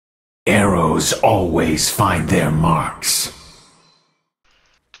Arrows always find their marks.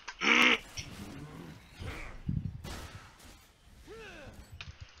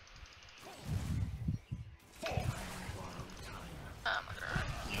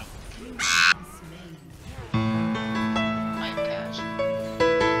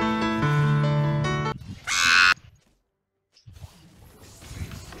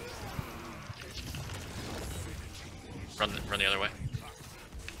 Run the other way.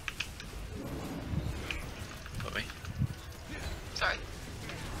 Put me. Sorry.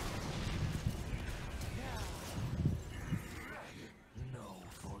 No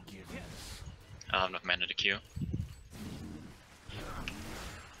forgiveness. I don't have enough mana to Q.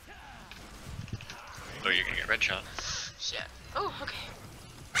 Oh, you're gonna get red shot. Shit. Oh, okay.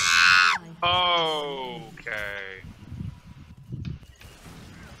 Okay.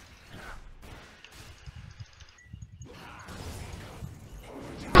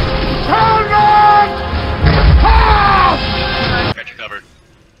 Got you covered.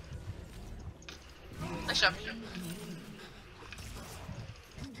 Nice job.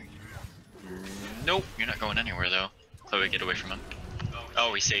 Nope, you're not going anywhere though. Chloe, get away from him.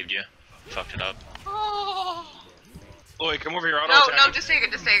 Oh, he saved you. Fucked it up. Oh. Chloe, come over here. Auto No, attack. no, just take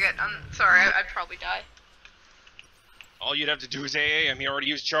it, just take it. I'm sorry, I'd probably die. All you'd have to do is AA him. He already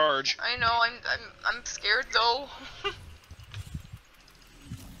used charge. I know, I'm scared though.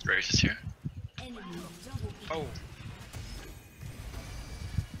 Graves is here. Oh.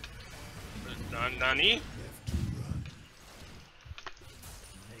 Nani?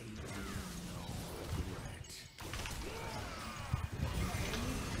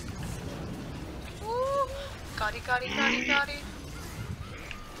 Ooh. Got it.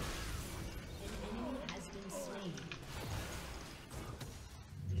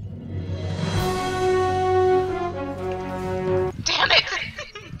 Damn it!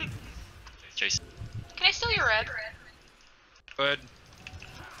 Jason. Can I steal your red? Good.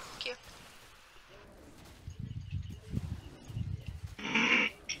 Thank you.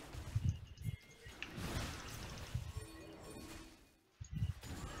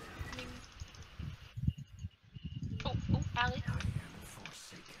 Oh, Allie.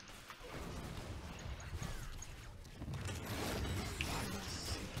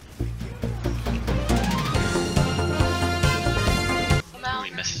 Oh,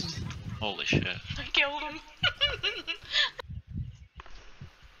 he missed. Holy shit. I killed him.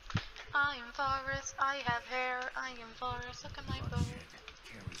 I am Varus, I have hair, I am Varus, look at my bow.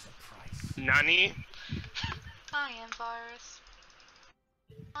 Nani? I am Varus.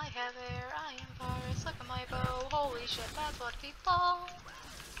 I have hair, I am Varus, look at my bow. Holy shit, that's what people.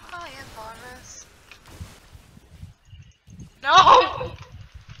 I am Varus. No!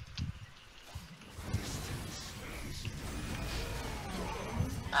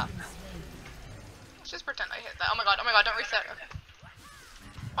 Oh. Let's just pretend I hit that. Oh my god, don't reset. Okay.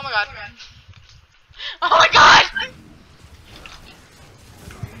 Oh my god. Oh my god!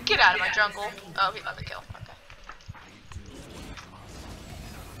 Get out of my jungle. Oh, he got the kill. Okay.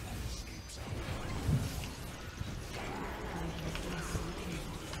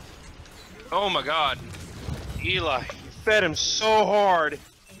 Oh my god. Eli, you fed him so hard.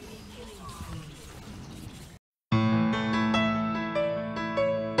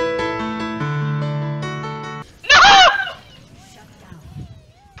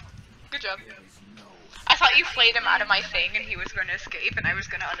 Good job. I thought you flayed him out of my thing and he was going to escape and I was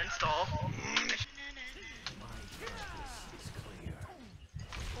going to uninstall.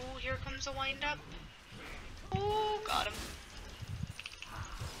 Oh, here comes a wind up. Oh, got him.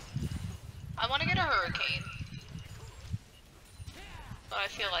 I want to get a hurricane. But I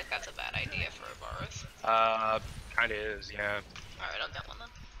feel like that's a bad idea for a Varus. Kinda is, yeah. Alright, I'll get one then.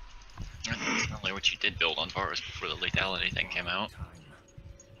 That's not like what you did build on Varus before the lethality thing came out.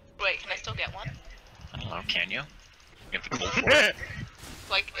 Wait, can I still get one? I don't know, can you? You have the gold for it?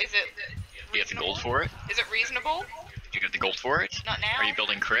 Like, is it You have the gold for it? Is it reasonable? Do you have the gold for it? Not now. Are you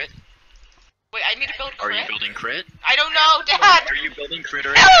building crit? Wait, I need to build crit? Are you building crit? I don't know, Dad! Are you building crit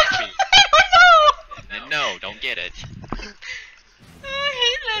or I don't know! Then no, don't get it. I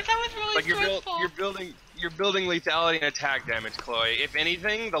hate this, that was really Like stressful. you're building lethality and attack damage, Chloe. If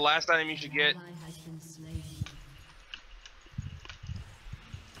anything, the last item you should get.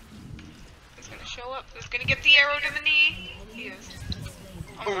 He's gonna show up, he's gonna get the arrow to the knee. He is.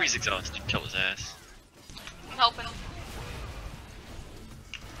 Oh, he's exhausted. Kill his ass. I'm helping.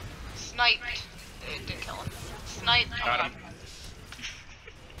 Sniped. It didn't kill him. Sniped. Oh Got my him. god.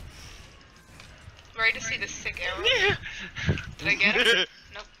 Ready to see this sick arrow? Did I get it?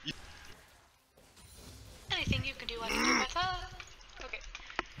 Nope. Anything you can do, I can do myself. Okay.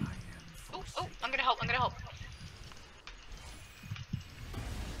 gonna help, I'm gonna help.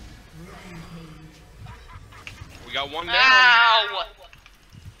 We got one down. Ow!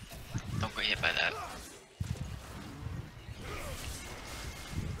 Don't get hit by that.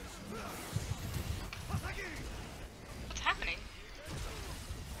 What's happening?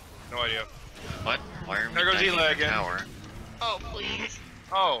 No idea. What? Why are we There goes diving Eli the again. tower? Oh, please.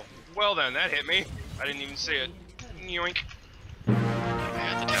 Oh, well then, that hit me. I didn't even see it. Yoink. I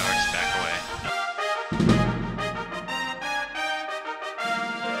got the tower, just back away.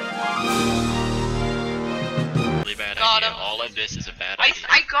 Really bad Got idea. him. All of this is a bad I idea.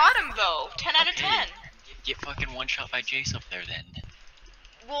 got him though. 10 out of 10. Get fucking one shot by Jace up there then.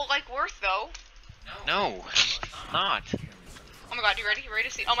 Well, like worth though. No, not. Oh my god, you ready? You ready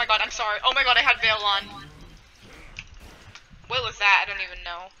to see? Oh my god, I'm sorry. Oh my god, I had Veil on. What was that? I don't even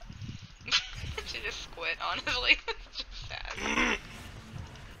know. She just quit, honestly. It's just sad.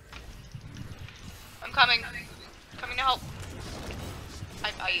 I'm coming. Coming to help.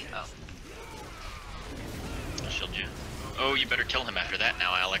 Oh. I'll shield you. Oh, you better kill him after that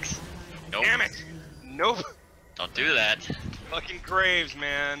now, Alex. Nope. Damn it! Nope. Don't do that. Fucking Graves,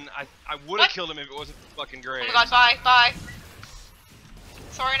 man. I would What? have killed him if it wasn't for fucking Oh Graves. my god, bye, bye.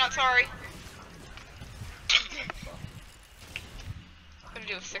 Sorry, not sorry. I'm gonna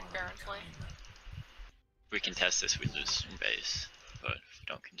do a sick Baron play. If we contest this, we lose base. But if we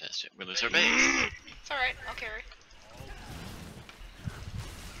don't contest it, we lose our base. It's alright, I'll carry.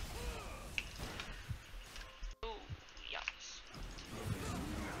 Ooh, yes.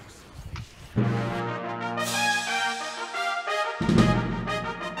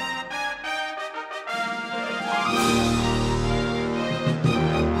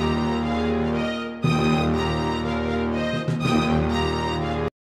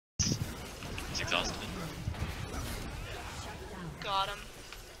 He's exhausted. Got him.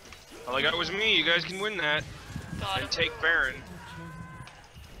 All I got was me. You guys can win that. Got him. And take Baron.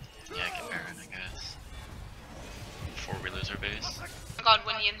 Yeah, get Baron, I guess. Before we lose our base. Oh my god,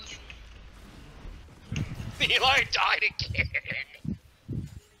 Winions. Eli died again.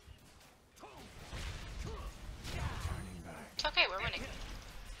 It's okay, we're winning.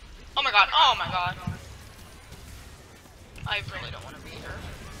 Oh my god, oh my god. I really don't want to be here.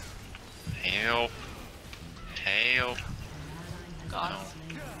 Help. Help. Got him.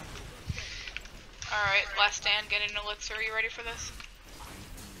 Alright, last stand, get an elixir. Are you ready for this?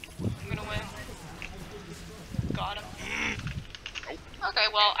 I'm gonna win. Got him. Okay,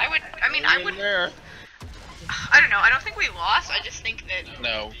 well, I would, There. I don't know, I don't think we lost, I just think that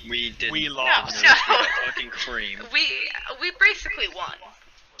No, we didn't. We No, lost. no. Fucking cream. we basically won.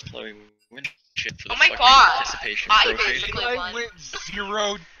 Chloe, win shit for the Oh my fucking god, participation I trophy. basically I won. went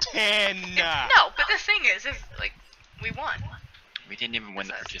 0-10. No, but the thing is, like, we won. We didn't even win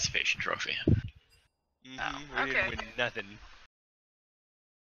the participation trophy. We okay. didn't win nothing.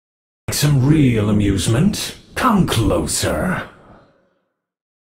 Some real amusement? Come closer.